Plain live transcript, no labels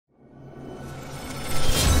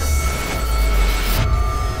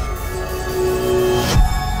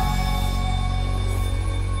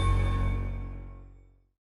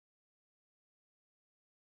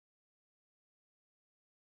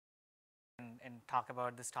and talk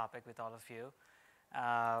about this topic with all of you.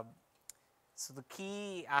 Uh, so the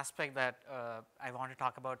key aspect that I want to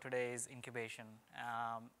talk about today is incubation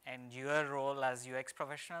and your role as UX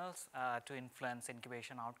professionals to influence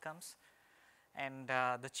incubation outcomes and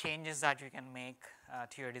the changes that you can make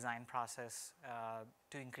to your design process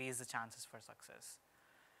to increase the chances for success.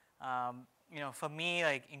 For me,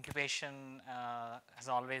 like incubation has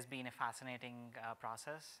always been a fascinating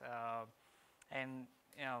process, and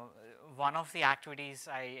one of the activities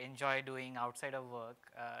I enjoy doing outside of work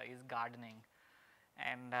is gardening.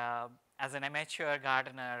 And as an amateur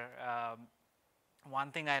gardener,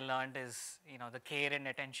 one thing I learned is the care and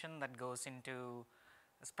attention that goes into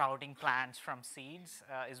sprouting plants from seeds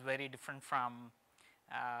is very different from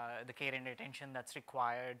the care and attention that's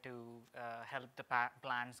required to help the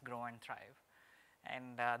plants grow and thrive.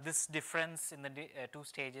 And this difference in the two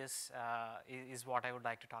stages is what I would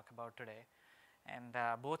like to talk about today. And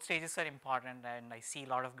both stages are important, and I see a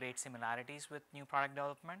lot of great similarities with new product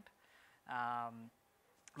development.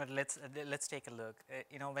 But let's take a look.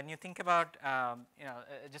 When you think about,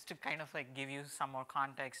 just to kind of like give you some more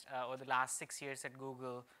context, over the last 6 years at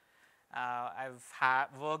Google, I've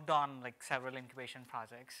worked on like several incubation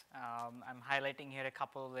projects. I'm highlighting here a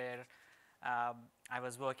couple where I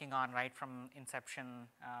was working on right from inception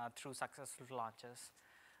through successful launches.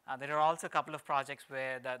 There are also a couple of projects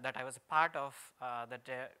where that I was a part of that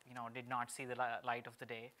did not see the light of the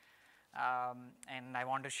day. And I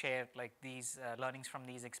want to share like these learnings from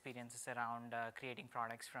these experiences around creating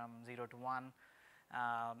products from 0 to 1,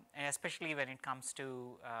 and especially when it comes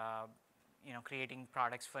to creating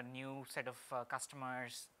products for new set of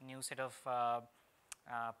customers, new set of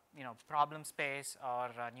problem space or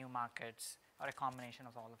new markets, or a combination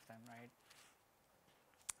of all of them, right?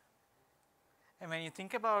 And when you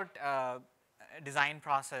think about design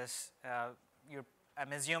process,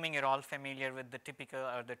 I'm assuming you're all familiar with the typical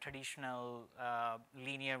or the traditional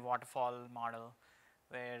linear waterfall model,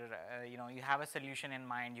 where you have a solution in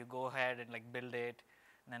mind, you go ahead and like build it,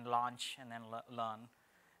 and then launch, and then learn.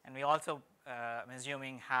 And we also, I'm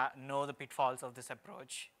assuming, know the pitfalls of this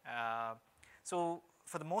approach. So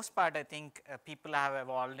for the most part, I think people have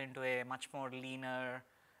evolved into a much more leaner,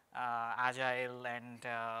 agile and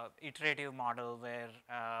iterative model where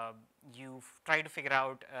you try to figure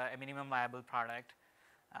out a minimum viable product,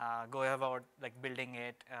 go about like building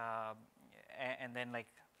it, and then like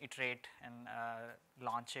iterate and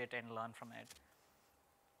launch it and learn from it.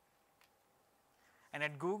 And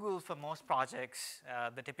at Google, for most projects,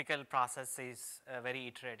 the typical process is very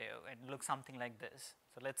iterative and looks something like this.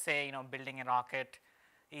 So let's say building a rocket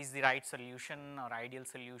is the right solution or ideal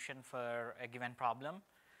solution for a given problem.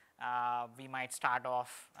 We might start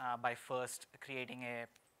off by first creating a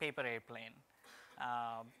paper airplane,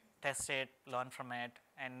 test it, learn from it,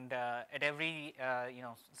 and at every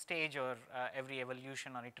stage or every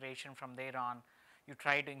evolution or iteration from there on, you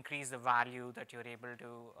try to increase the value that you're able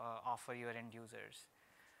to offer your end users.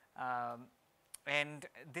 And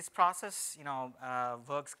this process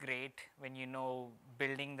works great when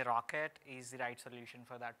building the rocket is the right solution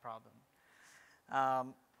for that problem.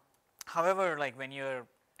 However, like when you're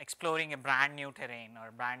exploring a brand new terrain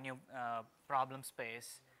or brand new problem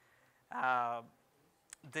space,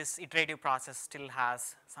 this iterative process still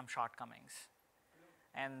has some shortcomings.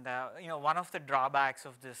 And one of the drawbacks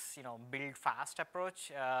of this build fast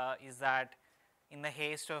approach is that in the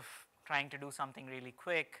haste of trying to do something really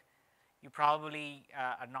quick, you probably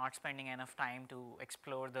are not spending enough time to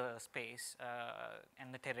explore the space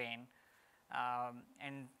and the terrain,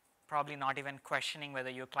 and probably not even questioning whether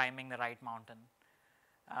you're climbing the right mountain.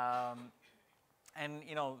 And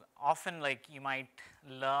often like you might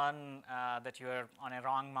learn that you're on a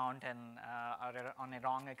wrong mountain or on a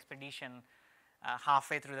wrong expedition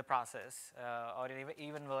halfway through the process, or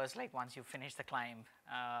even worse, like once you finish the climb.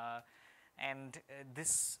 And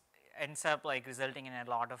this ends up like resulting in a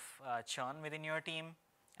lot of churn within your team,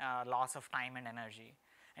 loss of time and energy.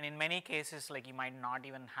 And in many cases, like you might not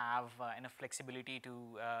even have enough flexibility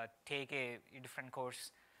to take a different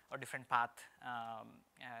course or different path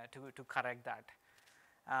to correct that.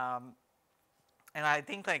 And I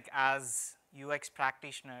think like as UX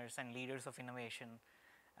practitioners and leaders of innovation,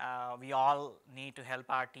 we all need to help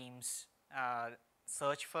our teams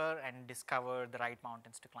search for and discover the right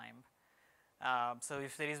mountains to climb. So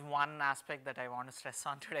if there is one aspect that I want to stress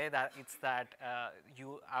on today, that it's that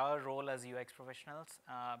our role as UX professionals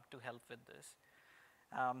to help with this.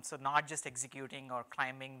 So not just executing or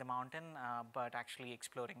climbing the mountain, but actually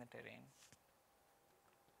exploring the terrain.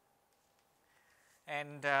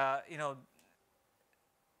 And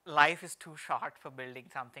life is too short for building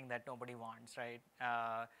something that nobody wants, right?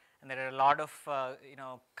 And there are a lot of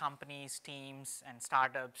companies, teams, and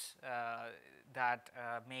startups that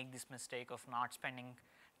make this mistake of not spending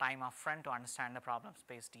time upfront to understand the problem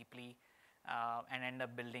space deeply, and end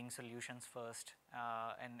up building solutions first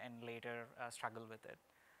and later struggle with it.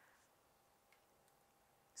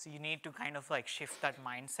 So you need to kind of like shift that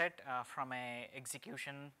mindset from a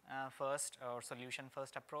execution first or solution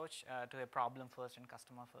first approach to a problem first and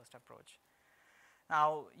customer first approach.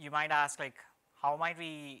 Now you might ask, like, how might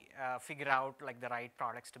we figure out like the right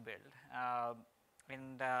products to build? I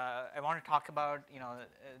want to talk about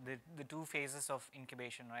the two phases of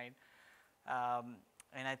incubation, right?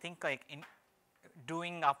 And I think like in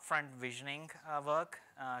doing upfront visioning work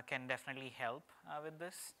can definitely help with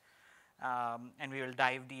this. And we will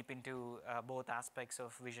dive deep into both aspects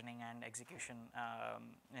of visioning and execution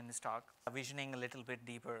in this talk. Visioning a little bit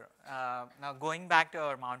deeper. Now going back to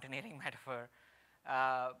our mountaineering metaphor,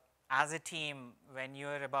 as a team, when you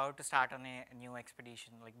are about to start on a new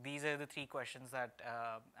expedition, like these are the three questions that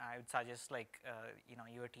I would suggest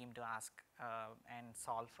your team to ask and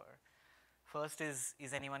solve for. First is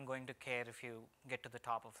anyone going to care if you get to the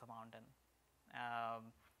top of the mountain?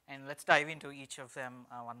 And let's dive into each of them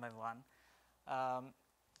one by one.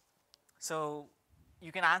 So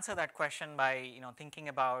you can answer that question by thinking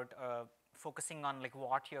about focusing on like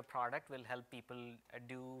what your product will help people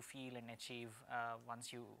do, feel, and achieve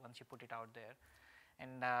once you put it out there.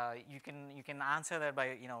 And you can answer that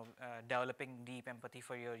by developing deep empathy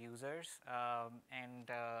for your users,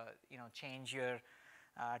 and change your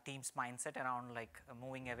team's mindset around like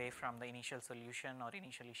moving away from the initial solution or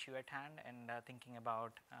initial issue at hand and thinking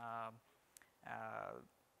about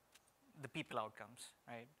the people outcomes,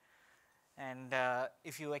 right? And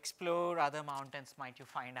if you explore other mountains, might you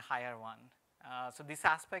find a higher one? So this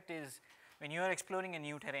aspect is when you are exploring a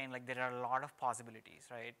new terrain, like there are a lot of possibilities,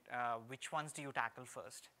 right? Which ones do you tackle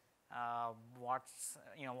first? What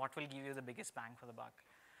will give you the biggest bang for the buck?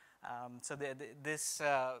 So this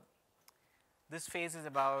phase is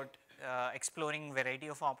about exploring variety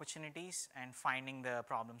of opportunities and finding the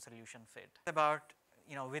problem solution fit. It's about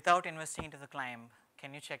without investing into the climb,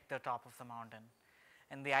 can you check the top of the mountain?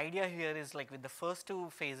 And the idea here is like with the first two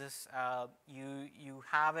phases, you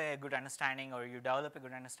have a good understanding, or you develop a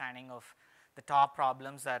good understanding of the top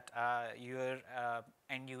problems that your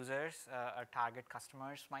end users or target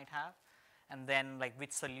customers might have, and then like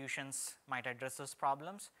which solutions might address those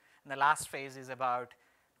problems. And the last phase is about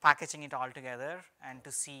packaging it all together and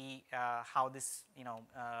to see how this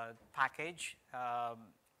package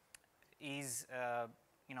is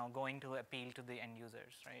going to appeal to the end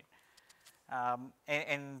users, right?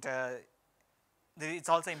 It's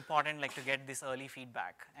also important like to get this early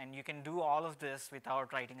feedback, and you can do all of this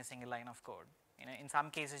without writing a single line of code. In some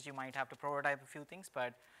cases you might have to prototype a few things,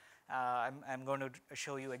 but I'm going to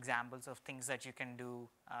show you examples of things that you can do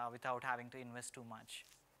without having to invest too much.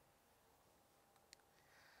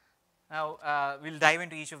 Now we'll dive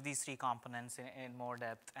into each of these three components in more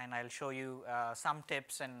depth, and I'll show you some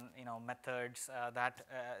tips and methods that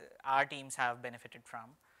our teams have benefited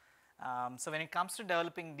from. So when it comes to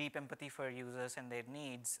developing deep empathy for users and their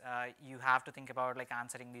needs, you have to think about like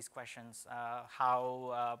answering these questions.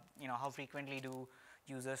 How frequently do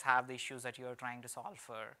users have the issues that you are trying to solve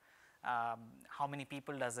for? How many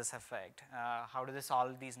people does this affect? How do they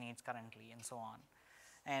solve these needs currently, and so on.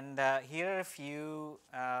 And here are a few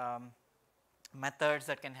methods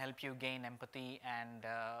that can help you gain empathy and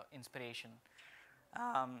inspiration.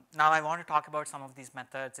 Now I want to talk about some of these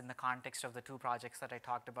methods in the context of the two projects that I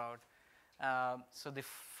talked about. So the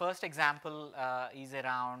first example is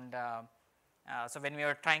around, so when we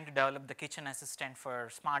were trying to develop the kitchen assistant for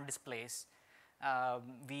smart displays,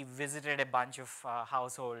 we visited a bunch of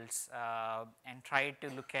households and tried to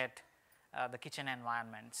look at the kitchen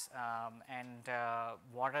environments and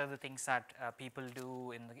what are the things that people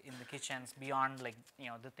do in the kitchens beyond like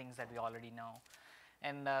the things that we already know.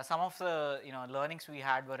 And some of the learnings we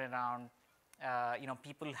had were around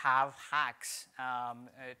people have hacks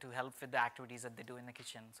to help with the activities that they do in the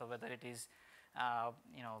kitchen. So whether it is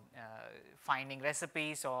finding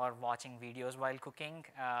recipes or watching videos while cooking,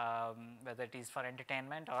 whether it is for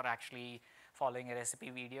entertainment or actually following a recipe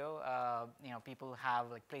video, people have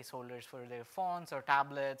like placeholders for their phones or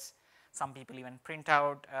tablets. Some people even print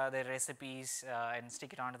out their recipes and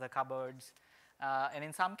stick it onto the cupboards. And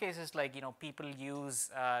in some cases, like people use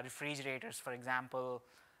refrigerators, for example,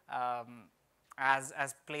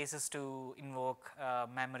 as places to invoke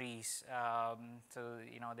memories. So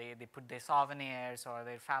they put their souvenirs or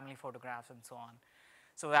their family photographs and so on.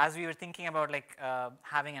 So as we were thinking about like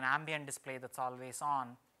having an ambient display that's always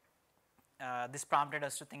on, this prompted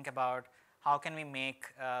us to think about how can we make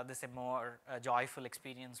this a more joyful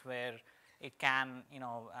experience where it can,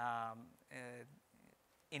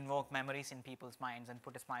 invoke memories in people's minds and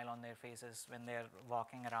put a smile on their faces when they're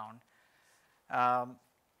walking around.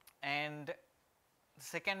 And the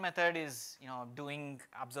second method is,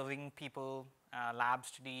 observing people, lab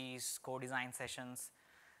studies, co-design sessions.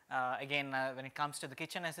 Again, when it comes to the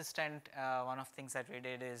kitchen assistant, one of the things that we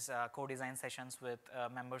did is co-design sessions with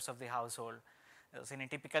members of the household. So in a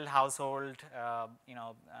typical household,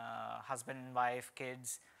 husband and wife,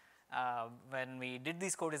 kids, when we did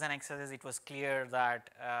these co-design exercises, it was clear that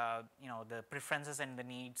the preferences and the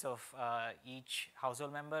needs of each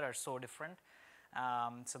household member are so different.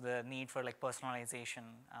 So the need for like personalization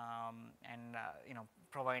and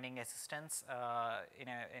providing assistance in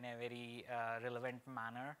a very relevant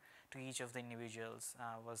manner to each of the individuals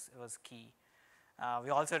was key.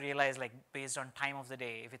 We also realized, like, based on time of the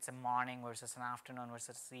day, if it's a morning versus an afternoon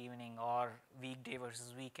versus evening, or weekday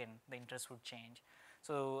versus weekend, the interest would change.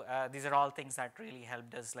 So these are all things that really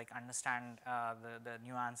helped us like understand the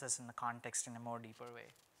nuances and the context in a more deeper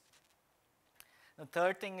way. The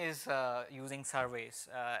third thing is using surveys.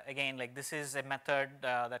 Again, like, this is a method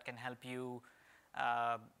that can help you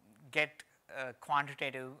get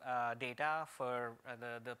quantitative data for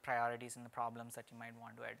the priorities and the problems that you might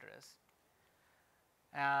want to address.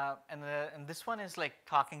 And this one is like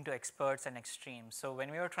talking to experts and extremes. So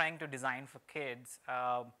when we were trying to design for kids,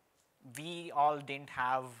 we all didn't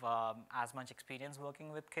have as much experience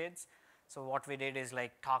working with kids. So what we did is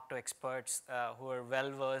like talk to experts who are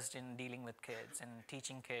well versed in dealing with kids and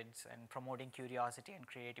teaching kids and promoting curiosity and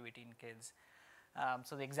creativity in kids.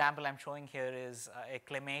 So the example I'm showing here is a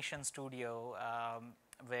claymation studio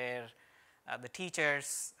where the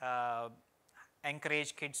teachers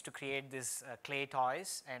encourage kids to create these clay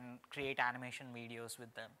toys and create animation videos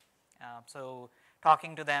with them. So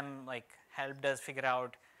talking to them like helped us figure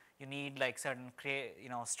out you need like certain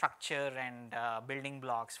structure and building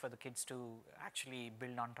blocks for the kids to actually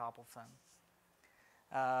build on top of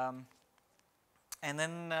them. And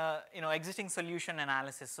then existing solution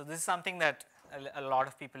analysis. So this is something that a lot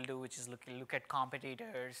of people do, which is look at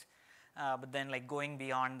competitors, but then like going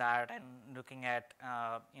beyond that and looking at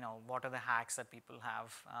what are the hacks that people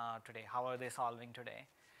have today, how are they solving today,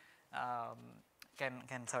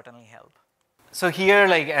 can certainly help. So here,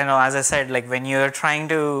 like, as I said, like when you're trying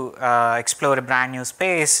to explore a brand new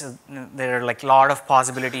space, there are like a lot of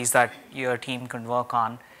possibilities that your team can work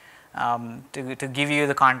on. To give you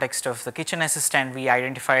the context of the kitchen assistant, we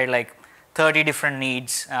identified like 30 different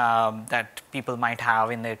needs that people might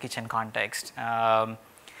have in their kitchen context.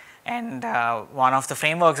 And one of the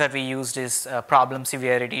frameworks that we used is problem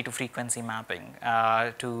severity to frequency mapping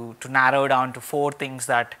to narrow down to 4 things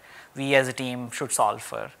that we as a team should solve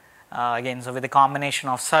for. Again, so with a combination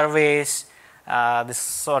of surveys, this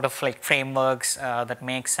sort of like frameworks that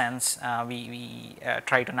make sense, we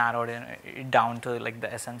try to narrow it down to like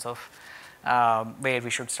the essence of where we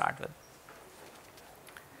should start with.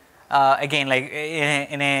 Again, like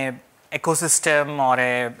in a ecosystem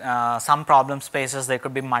or some problem spaces, there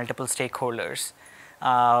could be multiple stakeholders.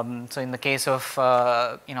 So in the case of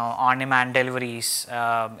on-demand deliveries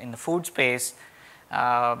in the food space,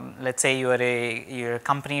 let's say you're a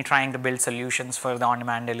company trying to build solutions for the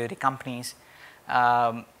on-demand delivery companies.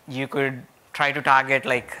 You could try to target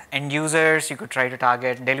like end users, you could try to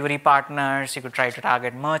target delivery partners, you could try to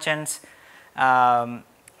target merchants.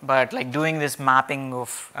 But like doing this mapping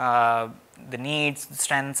of the needs, the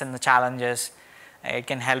strengths, and the challenges, it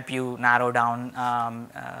can help you narrow down,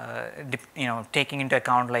 taking into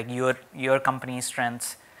account like your company's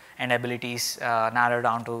strengths and abilities, narrow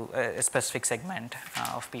down to a specific segment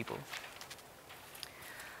of people.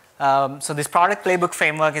 So this product playbook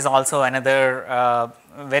framework is also another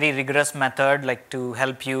very rigorous method like to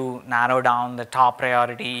help you narrow down the top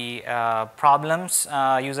priority problems,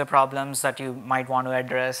 user problems that you might want to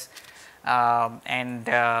address, and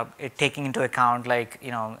it taking into account like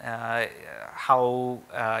how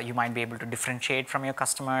you might be able to differentiate from your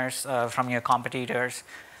customers, from your competitors,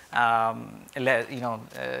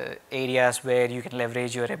 areas where you can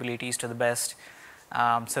leverage your abilities to the best.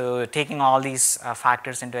 So taking all these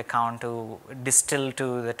factors into account to distill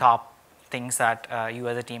to the top things that you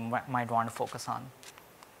as a team might want to focus on.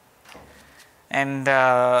 And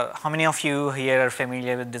how many of you here are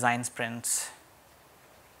familiar with design sprints?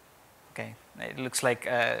 Okay, it looks like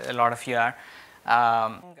a lot of you are.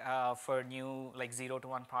 For new like 0 to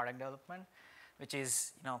 1 product development, which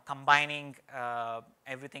is combining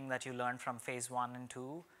everything that you learned from phase 1 and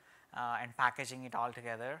 2 and packaging it all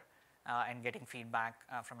together and getting feedback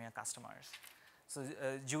from your customers. So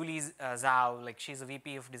Julie Zhao, like she's a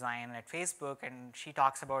VP of design at Facebook, and she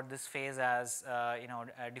talks about this phase as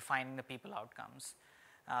defining the people outcomes.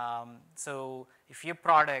 So if your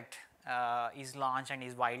product is launched and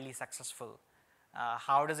is widely successful,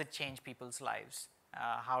 how does it change people's lives?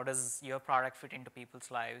 How does your product fit into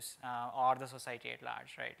people's lives or the society at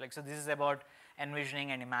large, right? Like, so this is about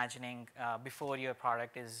envisioning and imagining before your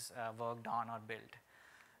product is worked on or built.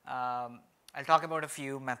 I'll talk about a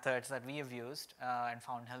few methods that we have used and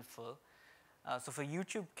found helpful. So for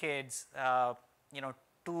YouTube Kids,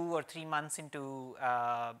 2 or 3 months into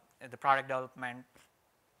the product development,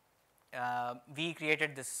 we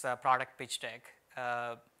created this product pitch deck,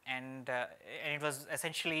 and it was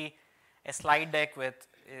essentially a slide deck with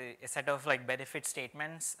a set of like benefit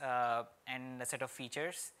statements and a set of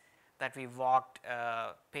features that we walked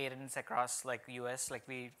parents across like US. Like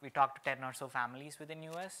we talked to 10 or so families within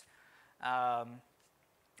US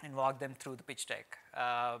and walked them through the pitch deck.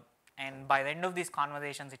 And by the end of these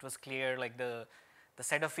conversations, it was clear like the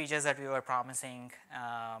set of features that we were promising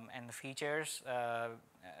and the features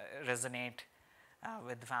resonate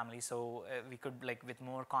with the family. So we could like with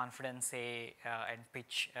more confidence say and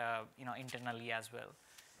pitch internally as well.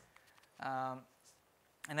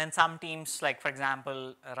 And then some teams, like for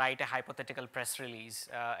example, write a hypothetical press release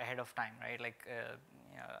ahead of time, right? Like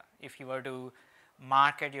if you were to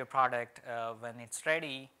market your product when it's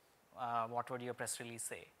ready, what would your press release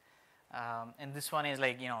say? And this one is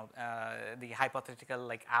like the hypothetical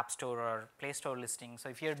like app store or Play Store listing. So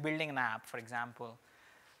if you're building an app, for example,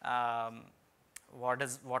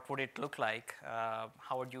 what would it look like?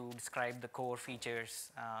 How would you describe the core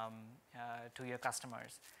features to your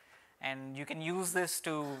customers? And you can use this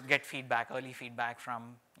to get feedback, early feedback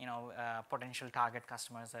from potential target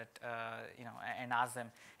customers that and ask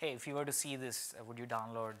them, hey, if you were to see this, would you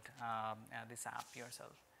download this app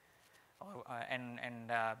yourself? Or,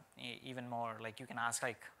 even more, like you can ask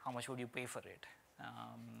like, how much would you pay for it,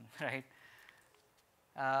 right?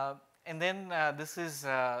 And then this is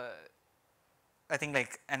I think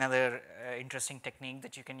like another interesting technique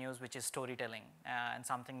that you can use, which is storytelling, and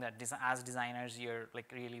something that as designers you're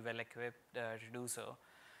like really well equipped to do so.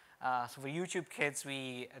 So for YouTube Kids,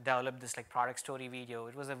 we developed this like product story video.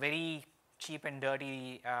 It was a very cheap and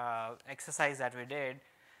dirty exercise that we did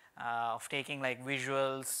of taking like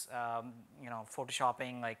visuals,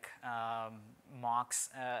 photoshopping like mocks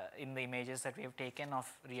in the images that we have taken of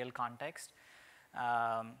real context,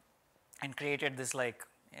 and created this like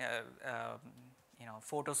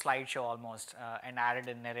photo slideshow almost, and added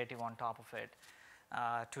a narrative on top of it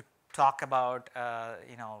to talk about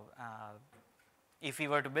if we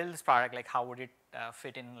were to build this product, like how would it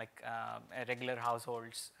fit in like a regular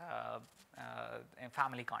household's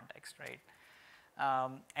family context, right?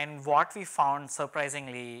 And what we found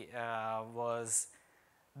surprisingly was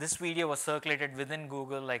this video was circulated within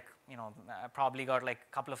Google, like probably got like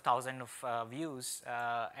a couple of thousand of views,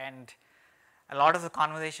 and a lot of the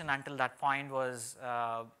conversation until that point was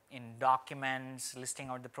in documents, listing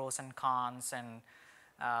out the pros and cons and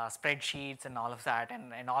spreadsheets and all of that.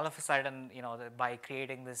 And all of a sudden, by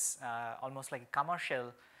creating this almost like a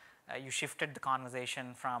commercial, you shifted the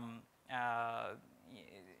conversation from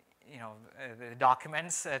the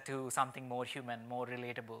documents to something more human, more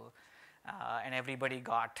relatable, and everybody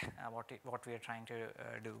got what we are trying to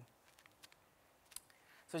do.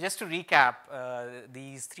 So just to recap,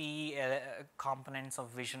 these 3 components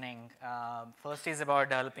of visioning. First is about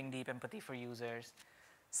developing deep empathy for users.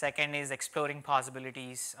 Second is exploring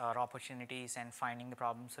possibilities or opportunities and finding the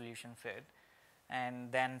problem solution fit. And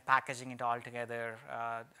then packaging it all together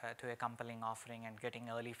to a compelling offering and getting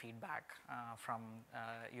early feedback from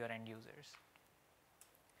your end users.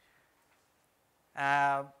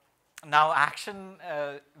 Now action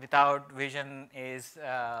without vision is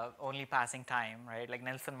only passing time, right? Like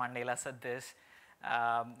Nelson Mandela said this,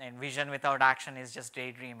 and vision without action is just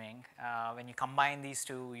daydreaming. When you combine these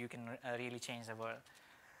two, you can really change the world.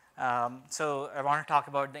 So I want to talk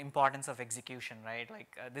about the importance of execution, right?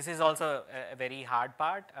 Like this is also a very hard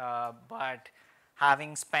part, but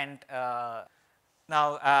having spent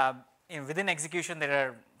within execution there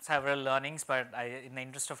are several learnings, but in the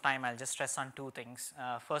interest of time, I'll just stress on 2 things.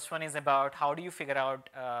 First one is about how do you figure out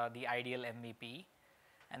the ideal MVP,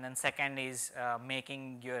 and then second is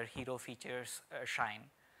making your hero features shine.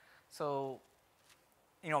 So,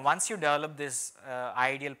 once you develop this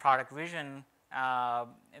ideal product vision,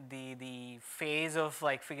 the phase of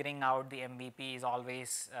like figuring out the MVP is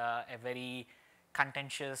always a very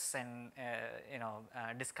contentious and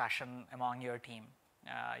discussion among your team.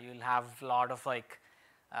 You'll have a lot of like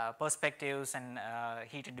perspectives and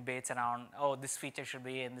heated debates around, oh, this feature should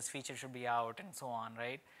be in, this feature should be out, and so on,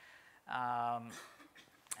 right?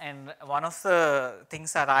 And one of the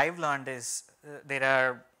things that I've learned is there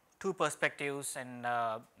are two perspectives and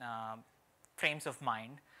frames of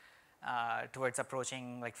mind towards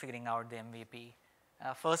approaching, like, figuring out the MVP.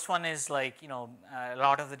 First one is, like, a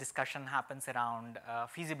lot of the discussion happens around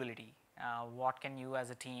feasibility. What can you as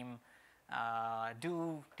a team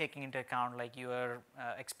do, taking into account, like, your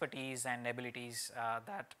expertise and abilities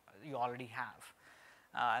that you already have.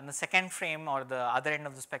 And the second frame, or the other end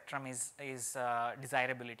of the spectrum, is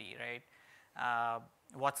desirability, right?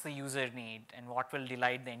 What's the user need, and what will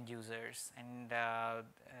delight the end users, and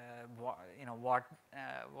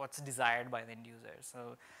what's desired by the end users.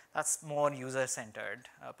 So that's more user-centered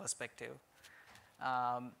perspective.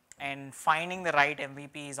 And finding the right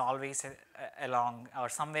MVP is always along, or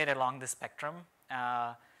somewhere along the spectrum.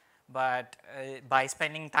 But by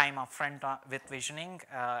spending time upfront with visioning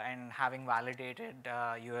and having validated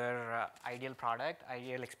your ideal product,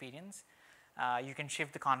 ideal experience, you can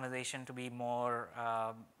shift the conversation to be more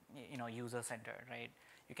user-centered, right?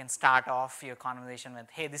 You can start off your conversation with,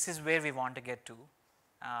 hey, this is where we want to get to.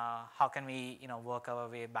 How can we work our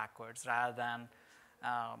way backwards, rather than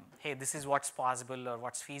hey, this is what's possible or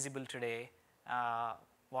what's feasible today.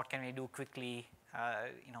 What can we do quickly,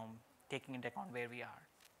 taking into account where we are.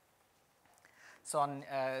 So on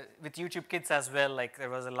with YouTube Kids as well, like, there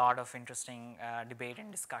was a lot of interesting debate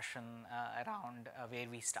and discussion around where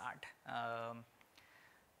we start,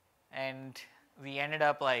 and we ended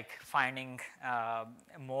up, like, finding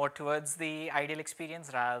more towards the ideal experience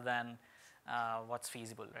rather than what's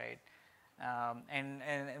feasible, right? And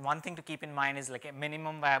one thing to keep in mind is, like, a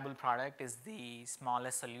minimum viable product is the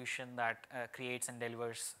smallest solution that creates and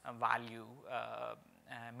delivers value,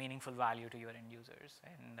 meaningful value to your end users,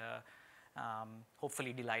 and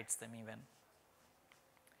hopefully delights them even.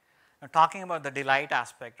 Now, talking about the delight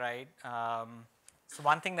aspect, right? So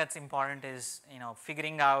one thing that's important is,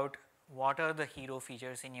 figuring out what are the hero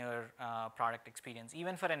features in your product experience.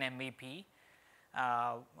 Even for an MVP,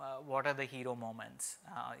 what are the hero moments?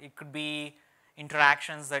 It could be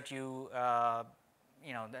interactions that you, that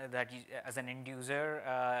you, as an end user,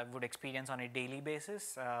 would experience on a daily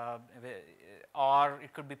basis, or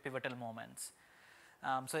it could be pivotal moments.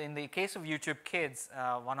 So in the case of YouTube Kids,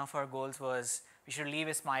 one of our goals was we should leave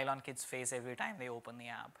a smile on kids' face every time they open the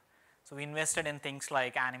app. So we invested in things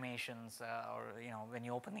like animations, or when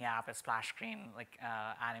you open the app, a splash screen like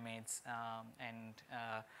animates and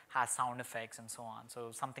has sound effects and so on.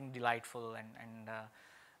 So something delightful and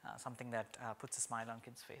something that puts a smile on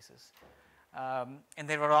kids' faces. And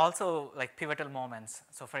there were also, like, pivotal moments.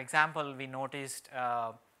 So for example, we noticed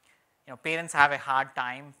parents have a hard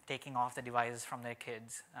time taking off the devices from their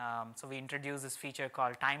kids. So we introduced this feature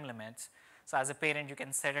called time limits. So as a parent, you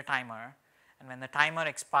can set a timer, and when the timer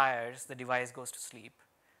expires, the device goes to sleep.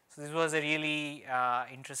 So this was a really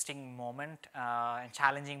interesting moment and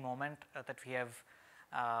challenging moment that we have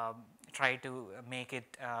tried to make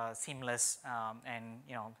it seamless and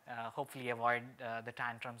hopefully avoid the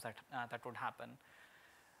tantrums that would happen.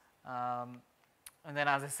 And then,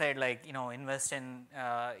 as I said, like, invest in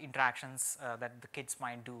interactions that the kids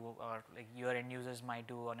might do, or, like, your end users might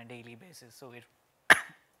do on a daily basis.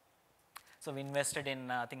 So we invested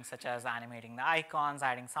in things such as animating the icons,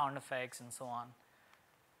 adding sound effects, and so on.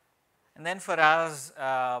 And then for us,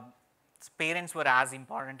 parents were as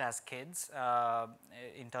important as kids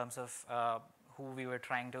in terms of who we were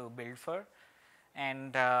trying to build for.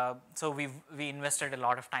 And so we invested a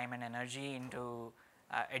lot of time and energy into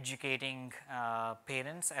educating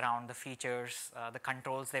parents around the features, the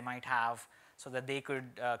controls they might have, so that they could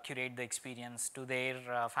curate the experience to their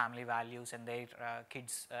family values and their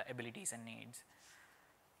kids' abilities and needs.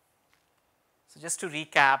 So just to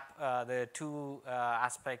recap the two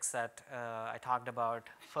aspects that I talked about.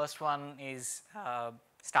 First one is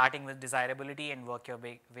starting with desirability and work your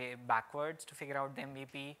way backwards to figure out the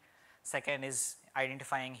MVP. Second is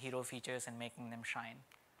identifying hero features and making them shine.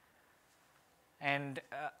 And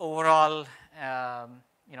overall,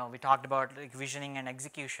 we talked about, like, visioning and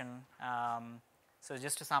execution. So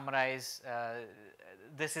just to summarize,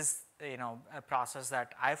 this is a process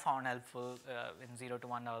that I found helpful in 0 to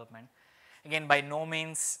 1 development. Again, by no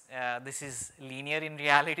means this is linear in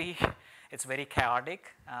reality. It's very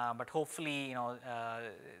chaotic, but hopefully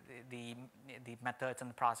the methods and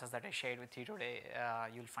the process that I shared with you today,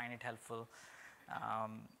 you'll find it helpful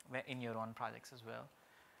in your own projects as well.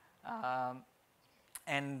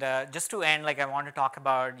 And just to end, like, I want to talk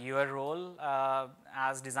about your role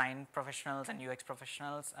as design professionals and UX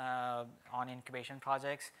professionals on incubation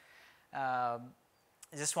projects.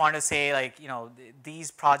 I just want to say, like,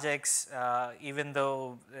 these projects, even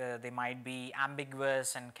though they might be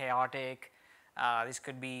ambiguous and chaotic, this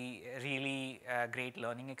could be really great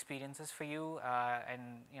learning experiences for you,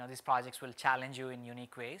 and these projects will challenge you in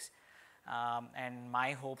unique ways. And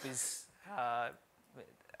my hope is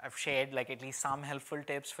I've shared like at least some helpful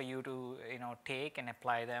tips for you to take and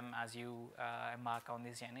apply them as you embark on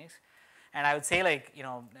these journeys. And I would say, like,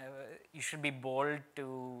 you should be bold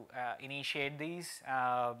to initiate these,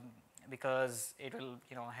 because it will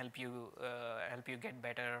help you get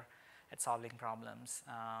better at solving problems.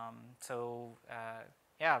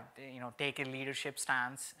 Yeah, take a leadership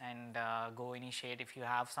stance and go initiate. If you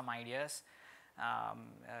have some ideas,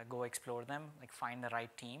 go explore them, like find the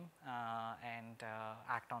right team and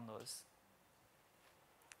act on those.